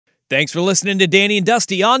Thanks for listening to Danny and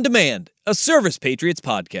Dusty On Demand, a Service Patriots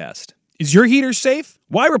podcast. Is your heater safe?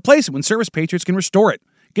 Why replace it when Service Patriots can restore it?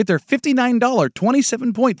 Get their $59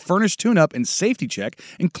 27-point furnace tune-up and safety check,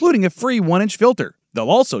 including a free 1-inch filter. They'll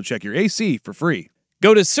also check your AC for free.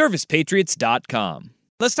 Go to ServicePatriots.com.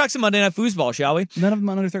 Let's talk some Monday Night Foosball, shall we? None of them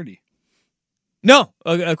under 30. No,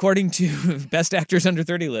 according to Best Actors Under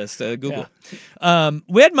 30 list, Google. Yeah.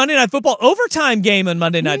 We had Monday Night Football overtime game on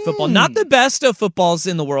Monday Night Football. Not the best of footballs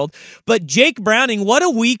in the world, but Jake Browning, what a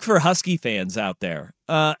week for Husky fans out there.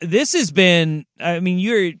 This has been,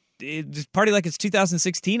 it's party like it's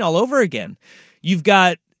 2016 all over again. You've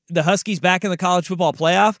got the Huskies back in the college football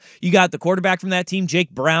playoff. You got the quarterback from that team, Jake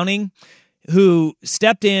Browning, who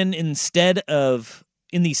stepped in the stead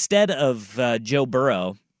of Joe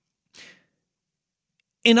Burrow.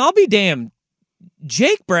 And I'll be damned,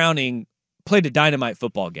 Jake Browning played a dynamite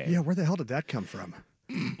football game. Yeah, where the hell did that come from?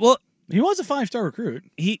 Well, he was a 5-star recruit.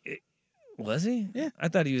 Was he? Yeah. I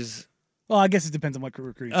thought he was. Well, I guess it depends on what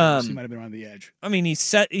recruiting service. He might have been on the edge. I mean,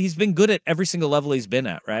 he's been good at every single level he's been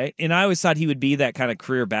at, right? And I always thought he would be that kind of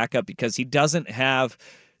career backup because he doesn't have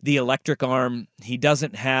the electric arm. He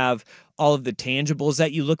doesn't have all of the tangibles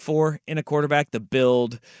that you look for in a quarterback, the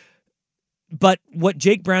build. But what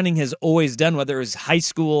Jake Browning has always done, whether it was high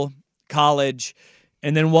school, college,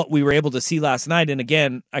 and then what we were able to see last night, and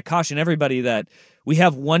again, I caution everybody that we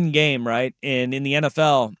have one game, right? And in the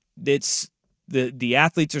NFL, it's the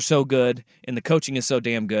athletes are so good and the coaching is so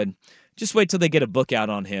damn good. Just wait till they get a book out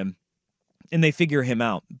on him and they figure him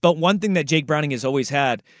out. But one thing that Jake Browning has always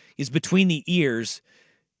had is between the ears,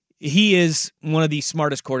 he is one of the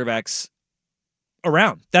smartest quarterbacks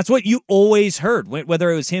around. That's what you always heard,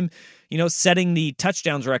 whether it was him, setting the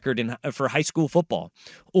touchdowns record for high school football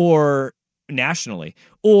or nationally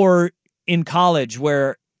or in college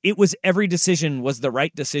where it was every decision was the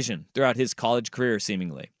right decision throughout his college career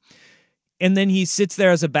seemingly. And then he sits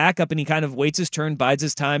there as a backup and he kind of waits his turn, bides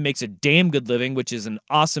his time, makes a damn good living, which is an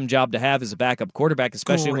awesome job to have as a backup quarterback,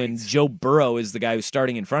 especially when Joe Burrow is the guy who's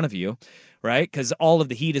starting in front of you, right? Because all of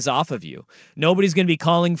the heat is off of you. Nobody's going to be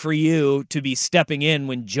calling for you to be stepping in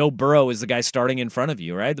when Joe Burrow is the guy starting in front of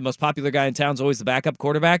you, right? The most popular guy in town is always the backup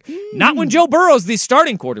quarterback. Not when Joe Burrow is the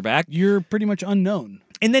starting quarterback. You're pretty much unknown.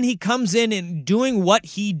 And then he comes in and doing what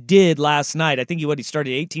he did last night. I think he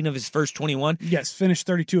started 18 of his first 21. Yes, finished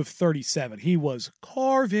 32 of 37. He was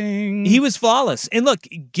carving. He was flawless. And look,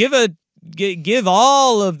 give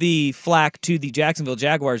all of the flack to the Jacksonville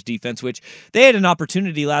Jaguars defense, which they had an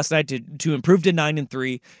opportunity last night to improve to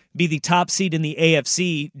 9-3, be the top seed in the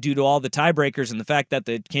AFC due to all the tiebreakers and the fact that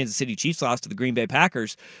the Kansas City Chiefs lost to the Green Bay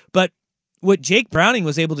Packers. But what Jake Browning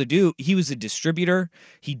was able to do, he was a distributor.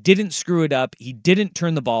 He didn't screw it up. He didn't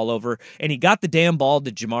turn the ball over, and he got the damn ball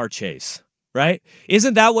to Jamar Chase. Right?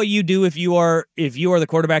 Isn't that what you do if you are the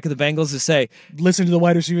quarterback of the Bengals to say, listen to the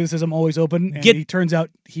wide receiver that says I'm always open, and he turns out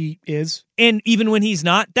he is. And even when he's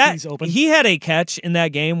not, he's open. He had a catch in that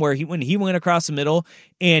game where when he went across the middle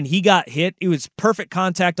and he got hit, it was perfect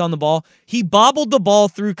contact on the ball. He bobbled the ball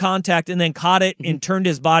through contact and then caught it and turned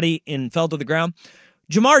his body and fell to the ground.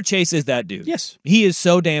 Jamar Chase is that dude. Yes. He is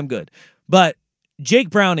so damn good. But Jake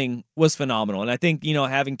Browning was phenomenal. And I think,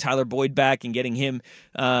 having Tyler Boyd back and getting him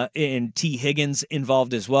and T. Higgins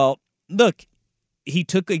involved as well. Look, he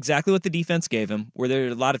took exactly what the defense gave him. Were there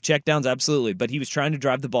a lot of checkdowns? Absolutely. But he was trying to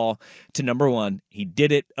drive the ball to number one. He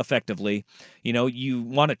did it effectively. You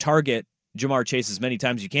want to target Jamar Chase as many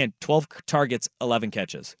times as you can. 12 targets, 11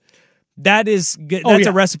 catches. That is good. That's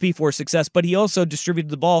a recipe for success. But he also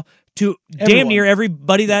distributed the ball to damn near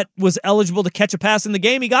everybody that was eligible to catch a pass in the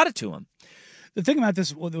game. He got it to him. The thing about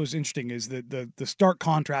this, what was interesting is the stark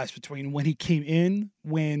contrast between when he came in,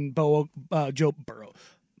 when Joe Burrow,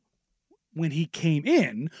 when he came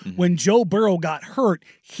in, when Joe Burrow got hurt,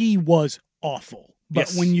 he was awful.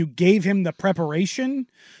 But when you gave him the preparation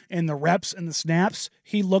and the reps and the snaps,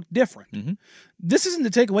 he looked different. This isn't to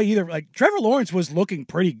take away either. Like Trevor Lawrence was looking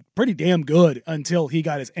pretty damn good until he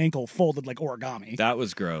got his ankle folded like origami. That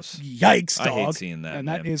was gross. Yikes, dog. I hate seeing that. And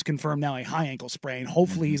that is confirmed now a high ankle sprain.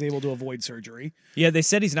 Hopefully he's able to avoid surgery. Yeah, they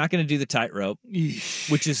said he's not going to do the tightrope,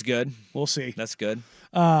 which is good. We'll see. That's good.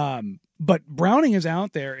 But Browning is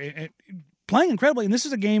out there playing incredibly, and this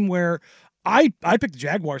is a game where I picked the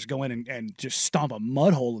Jaguars to go in and just stomp a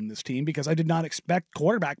mud hole in this team because I did not expect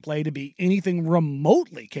quarterback play to be anything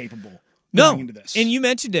remotely capable going into this. And you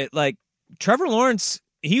mentioned it, like Trevor Lawrence,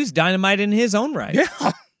 he was dynamite in his own right.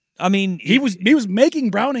 Yeah. I mean, he was making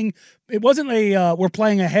Browning. It wasn't a we're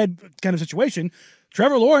playing ahead kind of situation.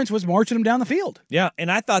 Trevor Lawrence was marching him down the field. Yeah,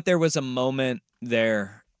 and I thought there was a moment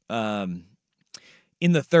there in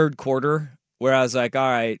the third quarter where I was like, all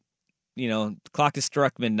right, the clock has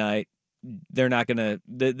struck midnight. They're not going to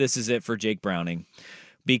this is it for Jake Browning,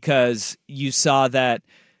 because you saw that,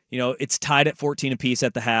 it's tied at 14 apiece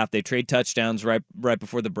at the half. They trade touchdowns right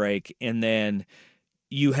before the break, and then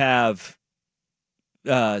you have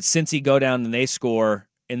Cincy go down and they score,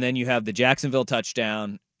 and then you have the Jacksonville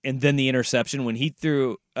touchdown, and then the interception when he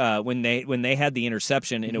threw when they had the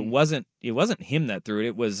interception, and it wasn't him that threw it.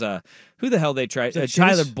 It was who the hell they tried?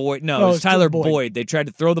 Tyler Boyd. No, it was Tyler Boyd. They tried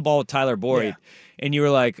to throw the ball with Tyler Boyd, and you were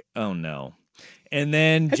like, oh no. And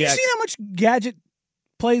then have you seen how much gadget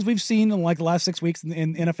plays we've seen in like the last 6 weeks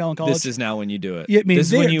in NFL and college? This is now when you do it. Yeah, I mean,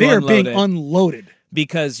 they're being unloaded.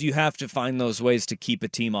 Because you have to find those ways to keep a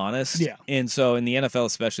team honest. Yeah. And so in the NFL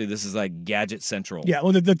especially, this is like gadget central. Yeah,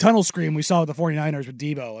 well, the tunnel screen we saw with the 49ers with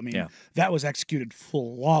Debo, I mean, that was executed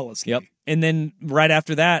flawlessly. Yep. And then right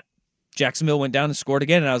after that, Jacksonville went down and scored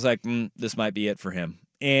again, and I was like, this might be it for him.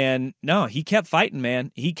 And no, he kept fighting,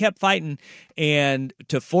 man. He kept fighting. And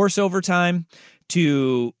to force overtime,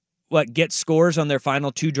 to get scores on their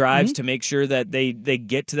final 2 drives to make sure that they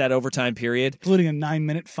get to that overtime period, including a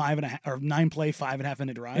 9-minute 9-play 5.5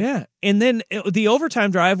 minute drive. Yeah, and then the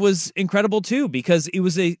overtime drive was incredible too, because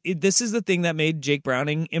this is the thing that made Jake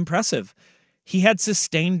Browning impressive. He had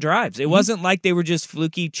sustained drives. It wasn't like they were just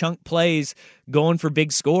fluky chunk plays going for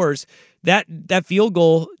big scores. That field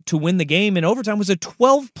goal to win the game in overtime was a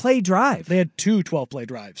 12-play drive. They had 2 12-play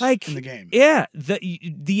drives in the game. Yeah,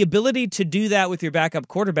 the ability to do that with your backup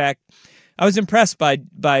quarterback, I was impressed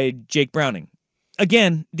by Jake Browning.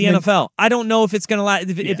 Again, the NFL. I don't know if it's going to last,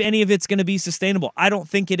 if any of it's going to be sustainable. I don't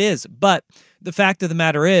think it is. But the fact of the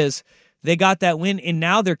matter is, they got that win, and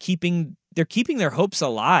now they're keeping their hopes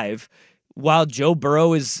alive while Joe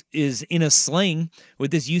Burrow is in a sling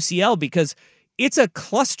with this UCL, because it's a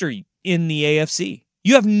cluster in the AFC.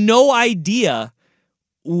 You have no idea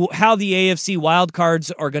how the AFC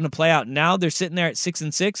wildcards are going to play out. Now they're sitting there at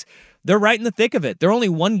 6-6. They're right in the thick of it. They're only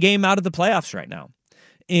 1 game out of the playoffs right now.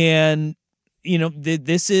 And,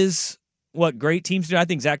 this is what great teams do. I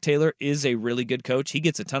think Zach Taylor is a really good coach. He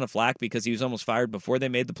gets a ton of flack because he was almost fired before they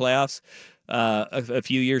made the playoffs a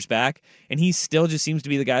few years back. And he still just seems to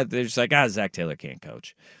be the guy that they're just like, Zach Taylor can't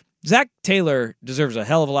coach. Zach Taylor deserves a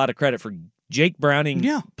hell of a lot of credit for Jake Browning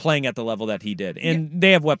playing at the level that he did. And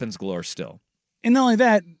they have weapons galore still. And not only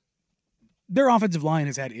that, their offensive line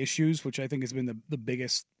has had issues, which I think has been the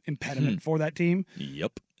biggest impediment for that team.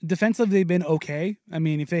 Yep. Defensively, they've been okay. I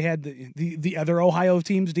mean, if they had the other Ohio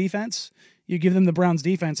team's defense, you give them the Browns'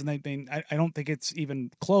 defense, and I don't think it's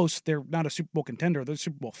even close. They're not a Super Bowl contender. They're a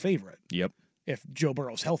Super Bowl favorite. Yep. If Joe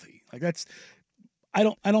Burrow's healthy. Like that's I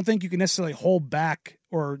don't think you can necessarily hold back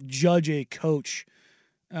or judge a coach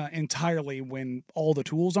entirely when all the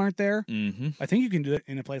tools aren't there. Mm-hmm. I think you can do it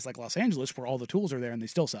in a place like Los Angeles where all the tools are there and they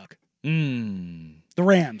still suck. The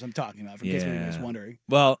Rams I'm talking about, for case anybody's wondering.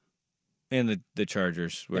 Well, and the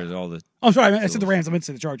Chargers, where all the... Oh, sorry, I said the Rams. I meant to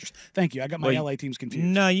say the Chargers. Thank you. I got my LA teams confused.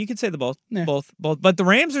 No, you can say the both. Both. But the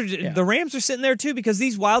Rams are sitting there too, because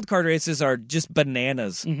these wild card races are just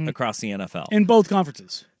bananas across the NFL. In both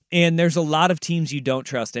conferences. And there's a lot of teams you don't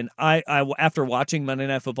trust. And I after watching Monday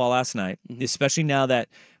Night Football last night, especially now that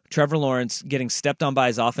Trevor Lawrence getting stepped on by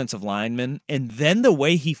his offensive lineman, and then the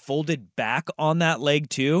way he folded back on that leg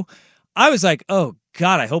too, I was like, oh,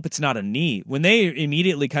 God, I hope it's not a knee. When they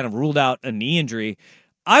immediately kind of ruled out a knee injury,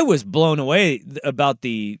 I was blown away about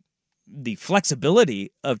the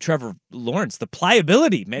flexibility of Trevor Lawrence, the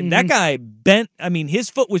pliability, man. That guy bent. I mean, his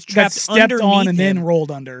foot was trapped stepped on and him, then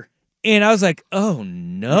rolled under. And I was like, oh,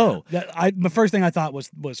 no. The first thing I thought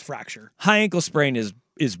was fracture. High ankle sprain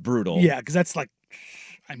is brutal. Yeah, because that's like,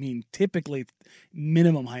 I mean, typically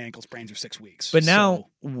minimum high ankle sprains are 6 weeks. But now,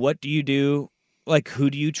 what do you do? Like, who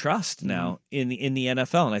do you trust now in the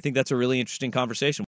NFL? And I think that's a really interesting conversation.